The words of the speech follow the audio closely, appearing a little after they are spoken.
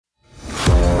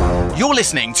You're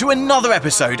listening to another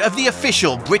episode of the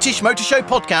official British Motor Show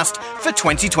podcast for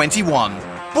 2021.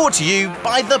 Brought to you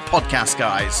by the Podcast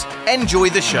Guys. Enjoy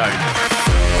the show.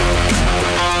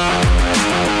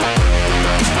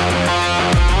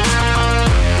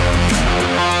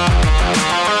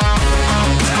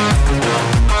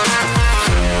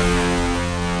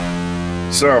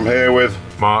 So I'm here with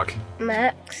Mark,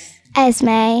 Max,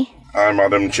 Esme. I'm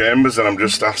Adam Chambers, and I'm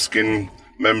just asking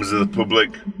members of the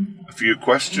public a few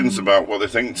questions about what they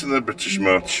think to the British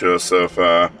Motor Show so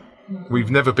far.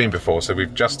 we've never been before, so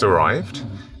we've just arrived,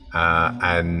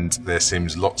 and there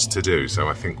seems lots to do. So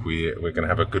I think we're going to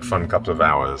have a good fun couple of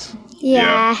hours.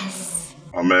 Yes.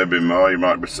 Or maybe more, you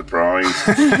might be surprised.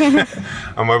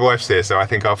 And my wife's here, so I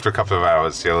think after a couple of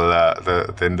hours,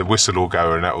 then the whistle will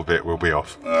go, and that will we'll be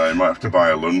off. You might have to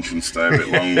buy a lunch and stay a bit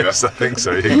longer. Yes, I think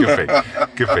so. Yeah,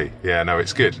 could be. Yeah, no,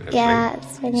 it's good. Actually. Yeah,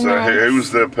 it's really So nice.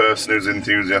 who's the person who's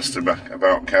enthusiastic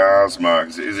about cars, Mark?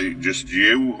 Is it just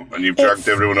you, and you've dragged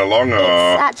everyone along,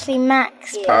 or...? It's actually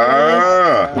Max.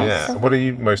 Yeah. What are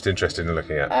you most interested in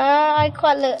looking at? I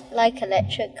quite like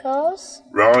electric cars.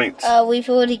 Right. We've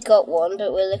already got one,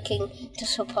 but we're looking to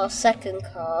swap our second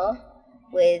car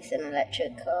with an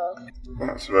electric car.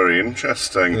 That's very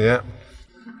interesting. Yeah.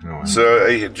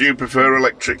 So do you prefer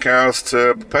electric cars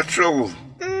to petrol?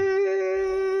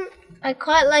 I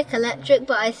quite like electric,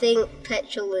 but I think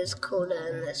petrol is cooler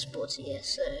and less sportier,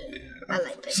 so I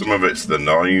like petrol. Some of it's the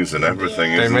noise and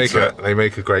everything, They isn't it? they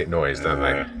make a great noise, don't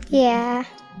they? Yeah.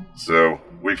 So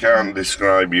we can't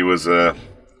describe you as a...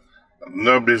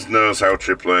 Nobody knows how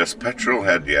to replace petrol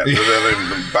head yet. Do they?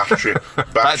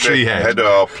 Battery head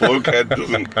or plug head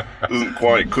doesn't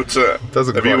quite cut it.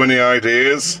 Have you any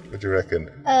ideas? What do you reckon?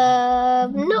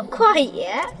 Not quite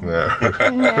yet. No.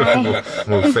 No.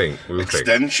 We'll think.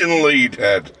 Extension lead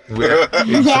head.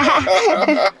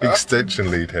 Yeah.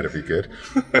 Extension lead head would be good.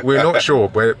 We're not sure.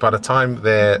 By the time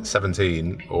they're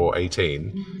 17 or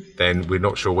 18, then we're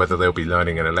not sure whether they'll be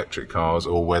learning in electric cars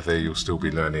or whether you'll still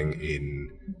be learning in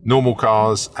normal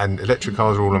cars. And electric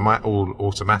cars are all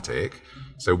automatic.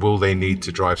 So will they need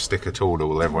to drive stick at all, or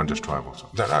will everyone just drive auto?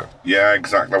 I don't know. Yeah,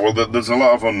 exactly. Well, there's a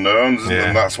lot of unknowns,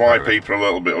 and that's why exactly. people are a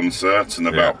little bit uncertain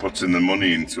about putting the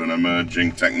money into an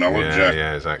emerging technology.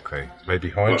 Yeah, exactly.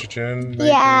 Maybe hydrogen? Maybe?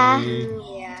 Yeah.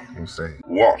 Yeah. We'll see.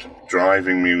 What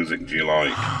driving music do you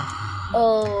like?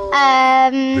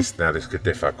 This could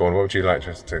differ. Go on, what would you like to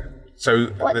listen to? So,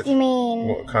 What do you mean?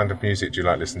 What kind of music do you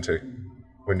like to listen to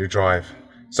when you drive?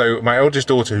 So my oldest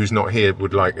daughter, who's not here,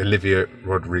 would like Olivia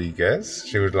Rodriguez.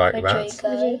 She would like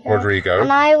that. Rodrigo. And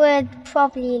I would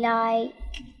probably like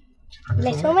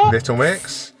Little Mix. Little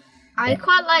Mix. I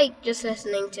quite like just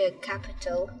listening to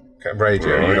Capital.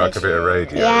 Radio. You like a bit of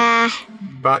radio. Yeah.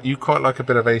 But you quite like a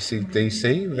bit of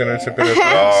AC/DC. We're going to do a bit of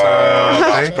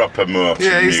That's proper motor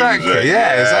Yeah, exactly. music.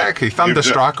 Yeah, exactly.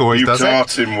 Thunderstruck always does it. You've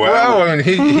taught him well. Well, I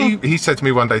mean, he said to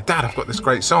me one day, "Dad, I've got this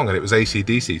great song," and it was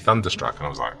AC/DC Thunderstruck, and I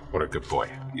was like, "What a good boy."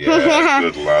 Yeah,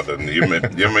 good lad, and you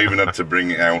haven't even had to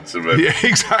bring it out of it. Yeah,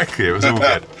 exactly. It was all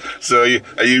good. So,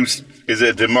 is it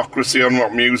a democracy on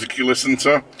what music you listen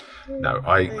to? No,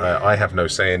 I have no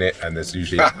say in it, and there's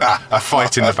usually a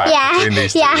fight in the back between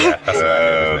these two. Yeah.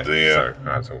 Oh dear. So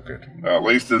that's all good. At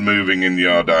least they're moving in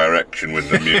your direction with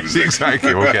the music.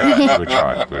 Exactly. We'll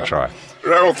try. Right,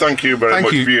 well, thank you very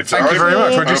much for your time. Thank you very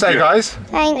much. What do you say, guys?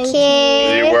 Thank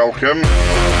you. You're welcome.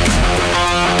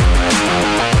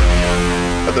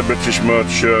 At the British Motor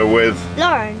Show with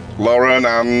Lauren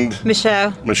and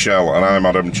Michelle, and I'm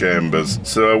Adam Chambers.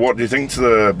 So what do you think to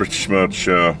the British Motor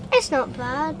Show? It's not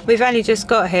bad. we've only just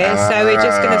got here, so we're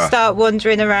just going to start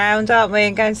wandering around, aren't we,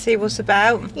 and go and see what's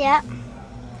about. Yeah.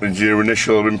 Is your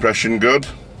initial impression good?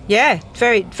 Yeah,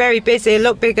 very, very busy. A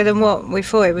lot bigger than what we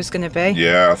thought it was going to be.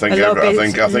 Yeah, I think A lot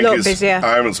it's busier.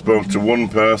 I haven't spoken to one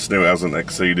person who hasn't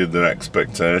exceeded their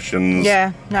expectations.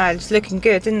 Yeah, no, it's looking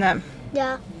good, isn't it?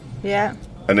 Yeah. Yeah.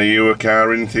 And are you a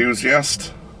car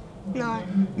enthusiast? No.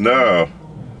 No.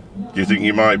 Do you think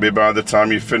you might be by the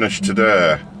time you finish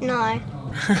today? No.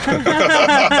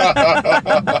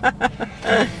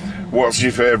 What's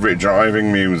your favourite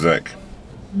driving music?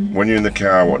 When you're in the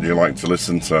car, what do you like to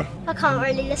listen to? I can't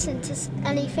really listen to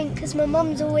anything because my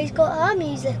mum's always got her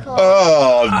music on.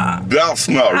 Oh, that's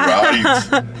not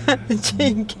right.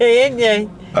 Cheeky, ain't you?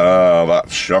 Oh,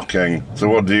 that's shocking. So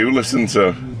what do you listen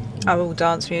to? All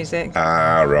dance music.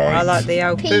 Ah, right. I like the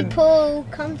old boom. People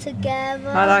come together.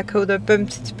 I like all the boom,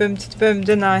 boom, boom,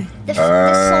 don't I? The song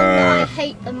that I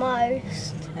hate the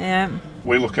most Yeah.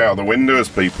 We look out the window as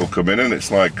people come in, and it's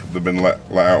like they've been let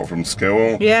out from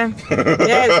school. Yeah.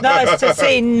 Yeah, it's nice to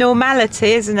see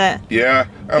normality, isn't it? Yeah,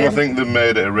 and I think they've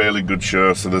made it a really good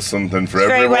show, so there's something for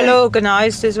It's everyone. very well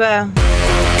organised as well.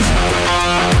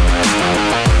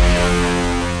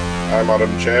 I'm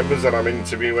Adam Chambers, and I'm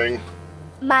interviewing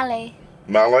Mally.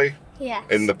 Mally Yes.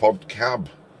 in the pod cab.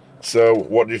 So,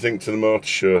 what do you think to the motor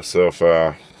show so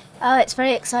far? Oh, it's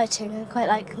very exciting. I quite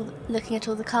like looking at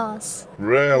all the cars.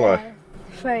 Really?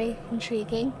 Very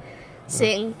intriguing.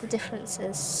 Seeing the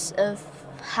differences of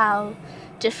how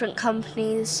different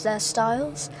companies, their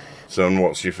styles. So, and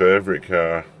what's your favourite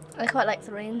car? I quite like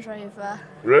the Range Rover.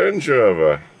 Range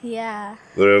Rover. Yeah.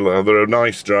 They're a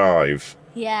nice drive.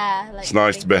 Yeah. Like It's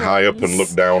nice to be high up and look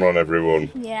down on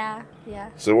everyone. Yeah, yeah.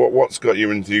 So, what's got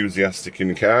you enthusiastic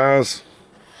in cars?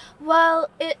 Well,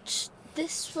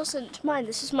 this wasn't mine.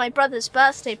 This was my brother's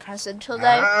birthday present,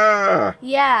 although...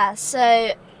 Yeah,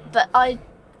 so... But I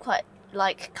quite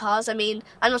like cars. I mean,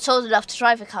 I'm not old enough to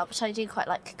drive a car, but I do quite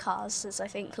like cars, as I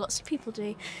think lots of people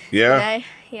do. Yeah? You know?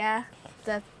 Yeah.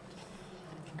 The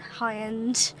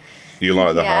high-end... You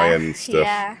like the high-end stuff?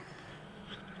 Yeah.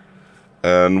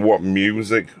 And what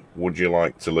music would you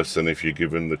like to listen if you're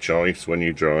given the choice when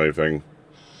you're driving?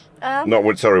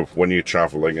 When you're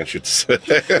travelling, I should say.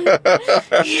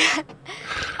 Yeah.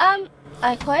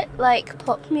 I quite like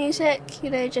pop music,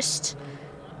 just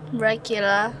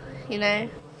regular,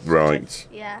 Right.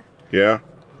 Yeah. Yeah?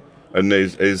 And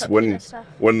is when stuff.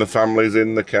 when the family's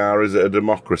in the car, is it a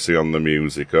democracy on the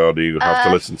music, or do you have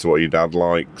to listen to what your dad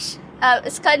likes?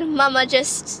 It's kind of Mama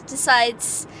just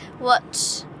decides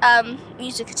what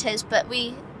music it is, but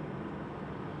we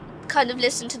kind of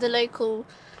listen to the local.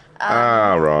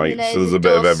 Right. So there's a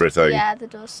bit of everything. Yeah, the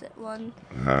Dorset one.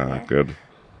 Yeah. Good.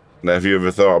 Now, have you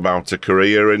ever thought about a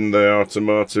career in the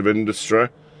automotive industry?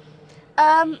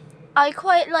 I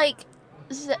quite like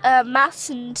the, maths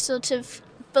and sort of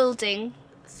building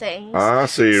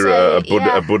things. So you're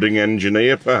a budding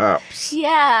engineer, perhaps?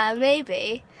 Yeah,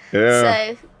 maybe. Yeah.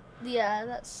 So, yeah,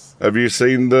 that's... Have you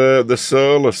seen the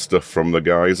solar stuff from the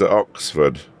guys at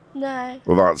Oxford? No.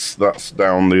 Well, that's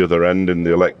down the other end in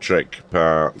the electric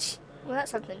part. Well, that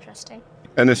sounds interesting.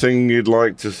 Anything you'd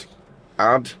like to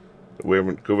add that we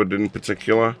haven't covered in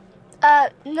particular?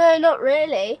 No, not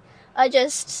really. I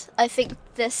think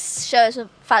this show is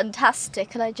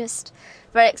fantastic, and I'm just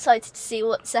very excited to see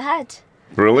what's ahead.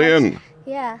 Brilliant.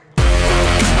 Yeah.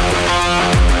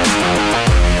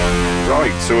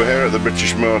 Right, so we're here at the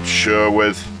British Motor Show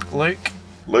with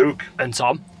Luke and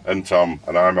Tom, and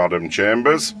I'm Adam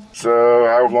Chambers. So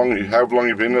how long have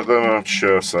you been at the motor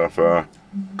show so far?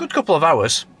 Good couple of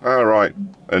hours. All right,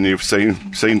 and you've seen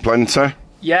plenty.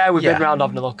 Yeah, we've been around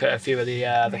having a look at a few of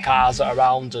the cars that are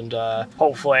around, and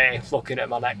hopefully looking at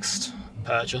my next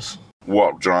purchase.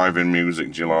 What driving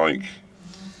music do you like?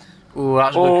 Ooh,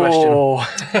 that's a good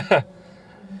question.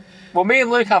 Well, me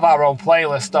and Luke have our own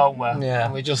playlist, don't we? Yeah.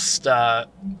 And we just... And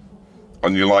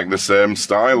you like the same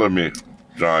style of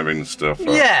driving stuff?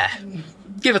 Or? Yeah.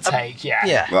 Give or take, yeah.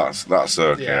 Yeah. That's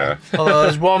okay. Yeah. Although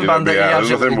there's one band that he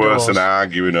there's absolutely nothing worse adores. than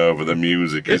arguing over the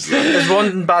music, is there? There's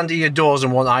one band he adores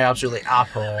and one I absolutely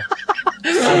abhor.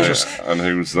 And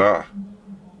who's that?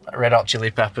 Red Hot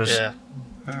Chili Peppers. Yeah.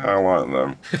 I like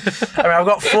them. I mean, I've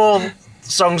got 4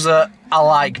 songs that I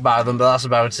like by them, but that's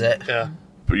about it. Yeah.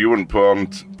 But you wouldn't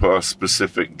put a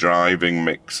specific driving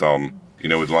mix on,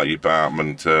 with like your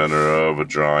Bartman, Turner,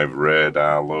 Overdrive,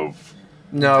 Radar, Love.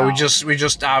 No, we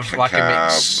just have like a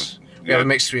mix. We have a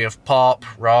mixture of pop,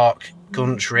 rock,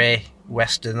 country,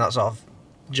 western, that sort of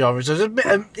genre. So there's a bit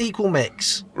of equal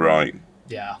mix. Right.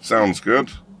 Yeah. Sounds good.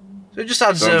 So it just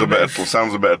adds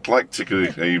Sounds a bit eclectic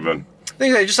even. I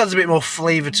think it just adds a bit more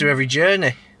flavour to every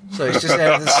journey. So it's just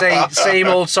the same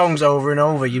old songs over and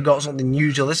over. You've got something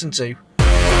new to listen to.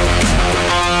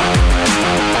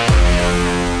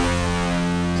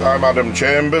 So I'm Adam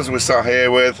Chambers. We're sat here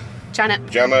with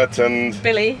Janet and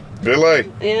Billy.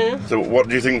 Yeah. So what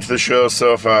do you think to the show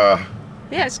so far?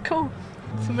 Yeah, it's cool.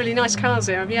 Some really nice cars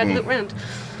here. Have you had a look round?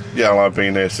 Yeah, well, I've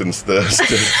been here since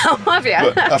Thursday. Oh, have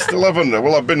you? But I still haven't.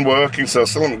 Well, I've been working, so I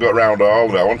still haven't got around all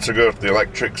of it. I want to go to the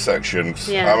electric section.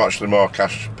 Yeah. I'm actually more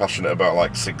passionate about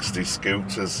like 60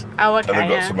 scooters. Oh, okay. And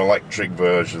they've got some electric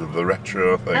versions of the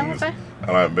retro things. have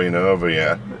And I haven't been over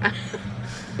yet.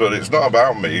 But it's not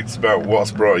about me, it's about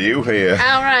what's brought you here.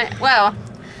 Oh, right. Well,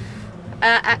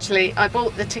 actually, I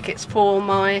bought the tickets for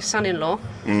my son-in-law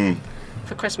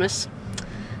for Christmas,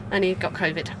 and he got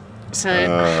COVID. So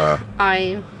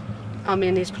I'm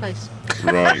in his place.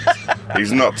 Right.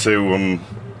 He's not too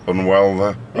unwell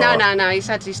there? No. He's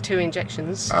had his 2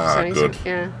 injections. Ah, so he's, good.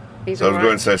 Yeah. He's So I was all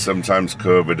going right. to say sometimes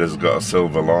COVID has got a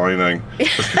silver lining.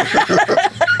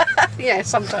 Yeah,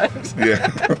 sometimes. Yeah.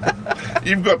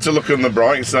 You've got to look on the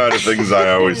bright side of things,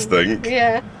 I always think.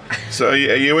 Yeah. So are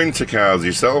you into cars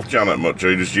yourself, Janet, much? Or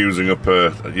are you just using up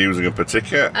a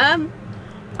ticket? I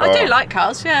do like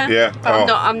cars, yeah. Yeah. But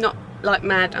I'm not like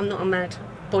mad. I'm not a mad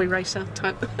boy racer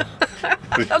type.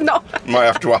 I'm not. Might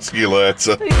have to ask you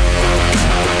later.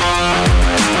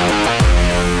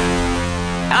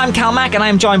 I'm Cal Mack, and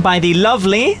I'm joined by the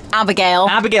lovely Abigail.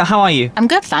 Abigail, how are you? I'm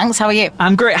good, thanks. How are you?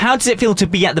 I'm great. How does it feel to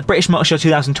be at the British Motor Show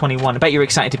 2021? I bet you're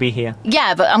excited to be here.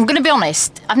 Yeah, but I'm going to be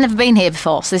honest. I've never been here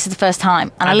before, so this is the first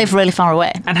time, and I live really far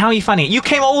away. And how are you finding it? You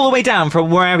came all the way down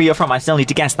from wherever you're from. I still need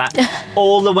to guess that.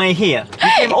 All the way here. You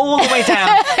came all the way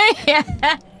down Yeah.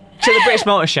 to the British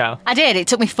Motor Show. I did. It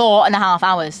took me 4.5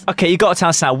 hours. Okay, you got to tell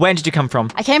us now. Where did you come from?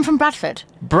 I came from Bradford.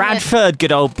 Bradford,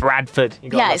 good old Bradford.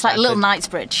 You gotta Yeah, love it's like Bradford. Little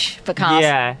Knightsbridge for cars.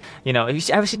 Yeah, you know, have you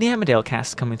ever seen the Emmerdale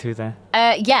cast coming through there?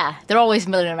 Yeah, they're always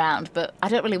milling around, but I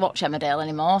don't really watch Emmerdale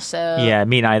anymore, so... Yeah,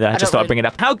 me neither. I just don't thought I'd really- bring it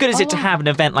up. How good is it to Oh. have an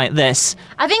event like this?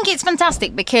 I think it's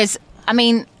fantastic because, I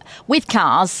mean, with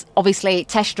cars, obviously,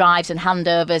 test drives and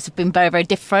handovers have been very, very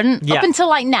different. Yeah. Up until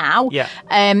like now, Yeah.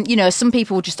 you know, some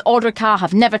people will just order a car,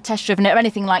 have never test driven it or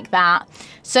anything like that.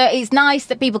 So it's nice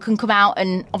that people can come out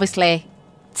and obviously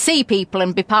see people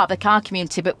and be part of the car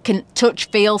community, but can touch,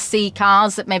 feel, see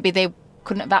cars that maybe they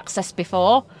couldn't have accessed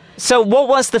before. So what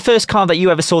was the first car that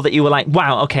you ever saw that you were like,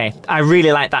 wow, okay, I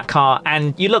really like that car?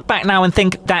 And you look back now and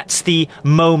think that's the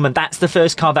moment, that's the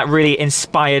first car that really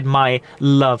inspired my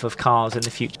love of cars in the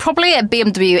future. Probably a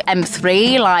BMW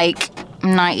M3, like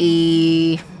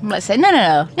 90, let's say,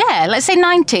 let's say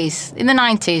 90s, in the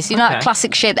 90s. You know, Okay. that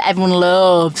classic shape that everyone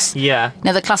loves. Yeah. You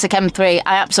know, the classic M3,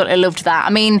 I absolutely loved that. I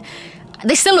mean,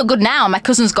 they still look good now. My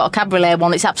cousin's got a cabriolet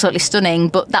one. It's absolutely stunning,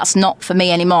 but that's not for me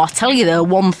anymore. I tell you though,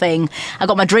 one thing, I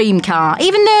got my dream car.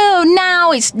 Even though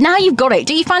now you've got it.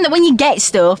 Do you find that when you get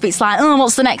stuff, it's like, oh,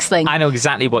 what's the next thing? I know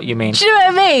exactly what you mean. Do you know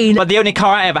what I mean? But the only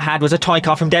car I ever had was a toy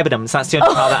car from Debenhams. That's the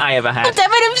only car that I ever had.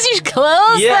 Debenhams is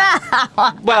close.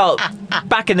 Yeah. Well,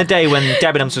 back in the day when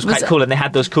Debenhams was quite cool and they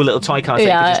had those cool little toy cars that you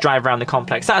Yeah. could just drive around the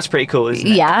complex. That's pretty cool, isn't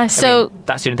it? Yeah, so- I mean,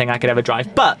 that's the only thing I could ever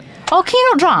drive. But Oh, can you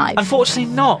not drive?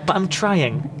 unfortunately not, but I'm trying.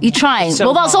 You're trying. So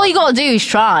Well, that's all you got to do is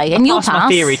try, and you'll passed my pass.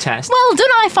 theory test. Well done,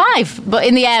 high five. But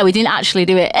in the air, we didn't actually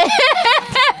do it.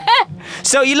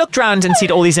 So you looked around and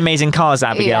seen all these amazing cars,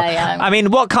 Abigail. Yeah. I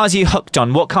mean, what cars are you hooked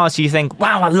on? What cars do you think,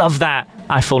 wow, I love that?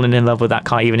 I've fallen in love with that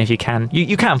car, even if you can.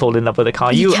 You can fall in love with a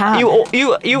car. You can.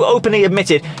 You openly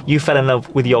admitted you fell in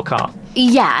love with your car.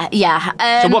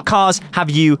 Yeah. So what cars have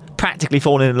you practically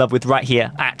fallen in love with right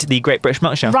here at the Great British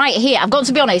Motor Show? Right here, I've got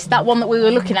to be honest, that one that we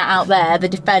were looking at out there, the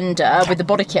Defender with the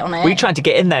body kit on it. We tried to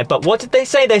get in there, but what did they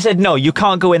say? They said, no, you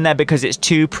can't go in there because it's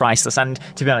too priceless. And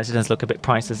to be honest, it does look a bit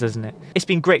priceless, doesn't it? It's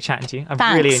been great chatting to you. I've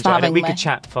Thanks really for enjoyed it. having We me. could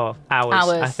chat for hours,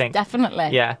 I think. Definitely.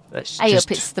 Yeah. Let's Hey just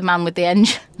up, it's the man with the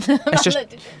engine. let's just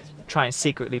try and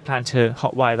secretly plan to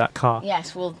hotwire that car.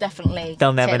 Yes, we'll definitely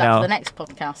They'll never take that know. for the next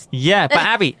podcast. Yeah, but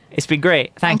Abby, it's been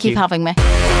great. Thank you. for having me.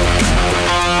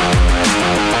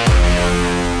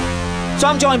 So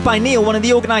I'm joined by Neil, one of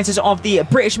the organisers of the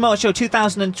British Motor Show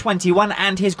 2021,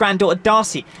 and his granddaughter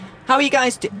Darcy. How are you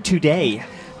guys today?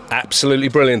 Absolutely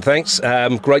brilliant, thanks.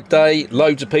 Great day,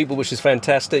 loads of people, which is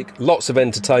fantastic. Lots of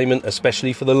entertainment,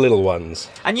 especially for the little ones.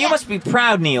 And you must be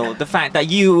proud, Neil, the fact that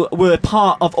you were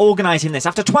part of organising this.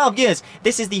 After 12 years,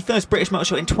 this is the first British Motor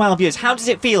Show in 12 years. How does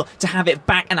it feel to have it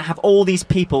back and have all these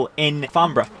people in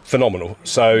Farnborough? Phenomenal.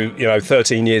 So,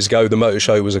 13 years ago, the motor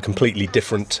show was a completely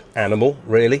different animal,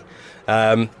 really.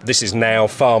 This is now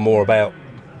far more about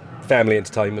family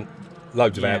entertainment,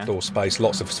 loads of outdoor space,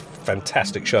 lots of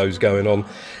fantastic shows going on,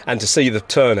 and to see the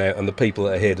turnout and the people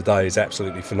that are here today is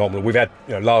absolutely phenomenal. We've had,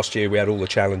 last year we had all the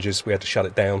challenges, we had to shut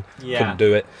it down, couldn't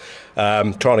do it.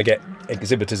 Trying to get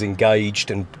exhibitors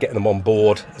engaged and getting them on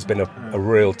board has been a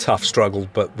real tough struggle,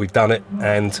 but we've done it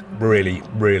and really,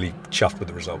 really chuffed with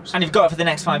the results. And you've got it for the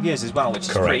next 5 years as well, which is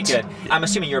Correct. pretty good. I'm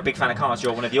assuming you're a big fan of cars,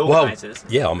 you're one of the Well, organisers.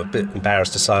 yeah, I'm a bit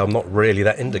embarrassed to say I'm not really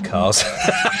that into cars,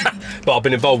 but I've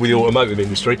been involved with the automotive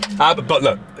industry. But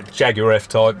look, Jaguar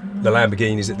F-Type, the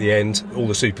Lamborghinis at the end, all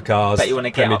the supercars. Bet you want to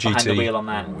get Premier up behind the GT. wheel on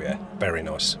that. Oh, yeah, very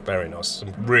nice, very nice.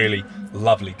 Some really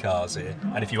lovely cars here.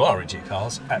 And if you are into your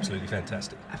cars, absolutely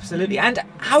fantastic. Absolutely. And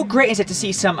how great is it to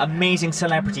see some amazing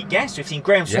celebrity guests? We've seen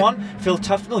Graham Swan, Phil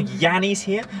Tufnell, Yanni's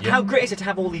here. Yeah. How great is it to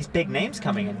have all these big names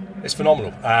coming in? It's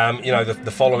phenomenal.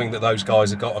 The following that those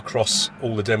guys have got across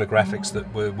all the demographics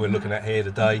that we're looking at here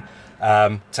today,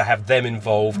 to have them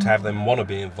involved, to have them want to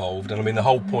be involved. And I mean, the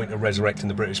whole point of resurrecting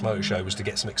the British Motor Show was to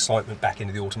get some excitement excitement back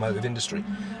into the automotive industry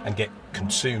and get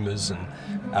consumers and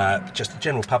just the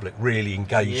general public really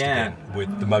engaged again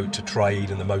with the motor trade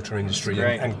and the motor industry,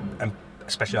 and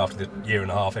especially after the year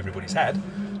and a half everybody's had.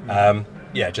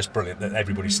 Just brilliant that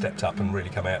everybody stepped up and really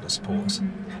come out to support us.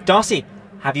 Darcy,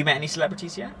 have you met any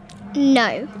celebrities yet?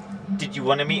 No. Did you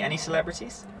want to meet any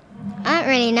celebrities? I don't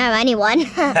really know anyone.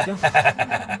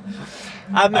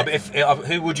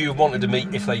 Who would you have wanted to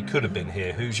meet if they could have been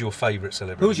here? Who's your favourite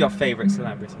celebrity? Who's your favourite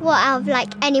celebrity? What, out of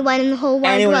like anyone in the whole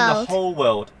wide Anyone world? in the whole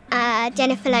world.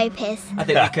 Jennifer Lopez. I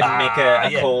think we could make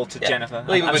a call to Jennifer.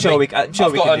 I'm sure we can. I've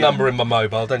got her number in my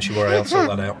mobile. Don't you worry, I'll sort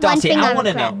that out. Darcy, I want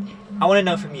to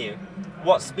know from you.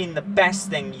 What's been the best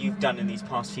thing you've done in these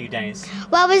past few days?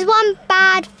 Well, there's one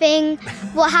bad thing.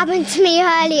 What happened to me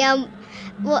earlier?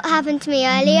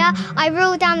 I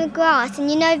rolled down the grass, and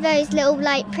you know those little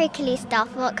like prickly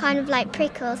stuff, what kind of like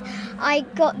prickles? I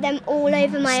got them all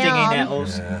over my arm. Stinging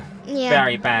nettles. Yeah.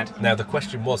 Very bad. Now the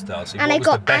question was, Darcy, And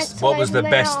what was the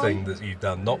best thing that you've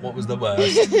done? Not what was the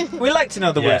worst. We'd like to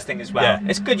know the worst thing as well.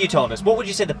 It's good you told us. What would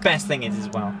you say the best thing is as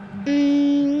well?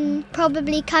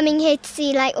 Probably coming here to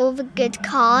see like all the good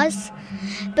cars,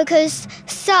 because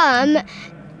some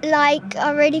like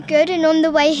are really good, and on the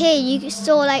way here you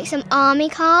saw like some army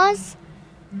cars,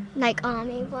 like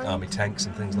army ones. Army tanks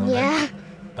and things like that.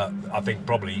 But I think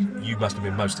probably you must have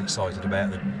been most excited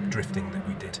about the drifting that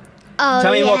we did.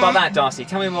 Tell me more about that, Darcy.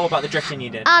 Tell me more about the drifting you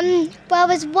did. Well,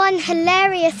 there's one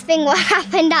hilarious thing what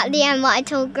happened at the end, what I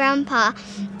told Grandpa.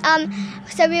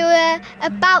 So we were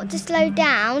about to slow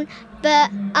down,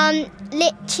 but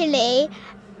literally,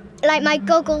 like my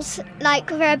goggles, like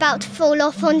were about to fall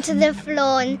off onto the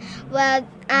floor,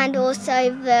 and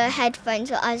also the headphones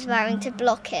that I was wearing to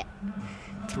block it,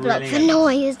 block the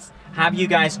noise. Have you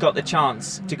guys got the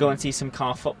chance to go and see some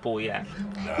car football yet?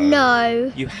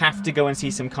 No. You have to go and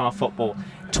see some car football.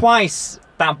 Twice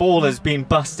that ball has been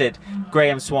busted.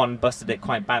 Graham Swan busted it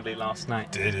quite badly last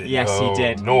night. Did it? Yes, he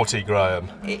did. Naughty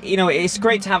Graham. You know, it's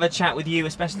great to have a chat with you,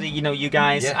 especially, you know, you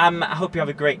guys. I hope you have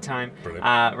a great time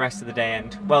rest of the day,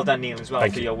 and well done, Neil, as well,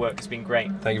 for your work. It's been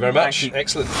great. Thank you very much.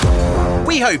 Excellent.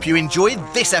 We hope you enjoyed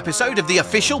this episode of the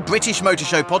official British Motor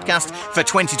Show podcast for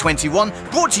 2021,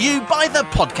 brought to you by the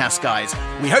Podcast Guys.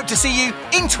 We hope to see you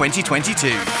in 2022.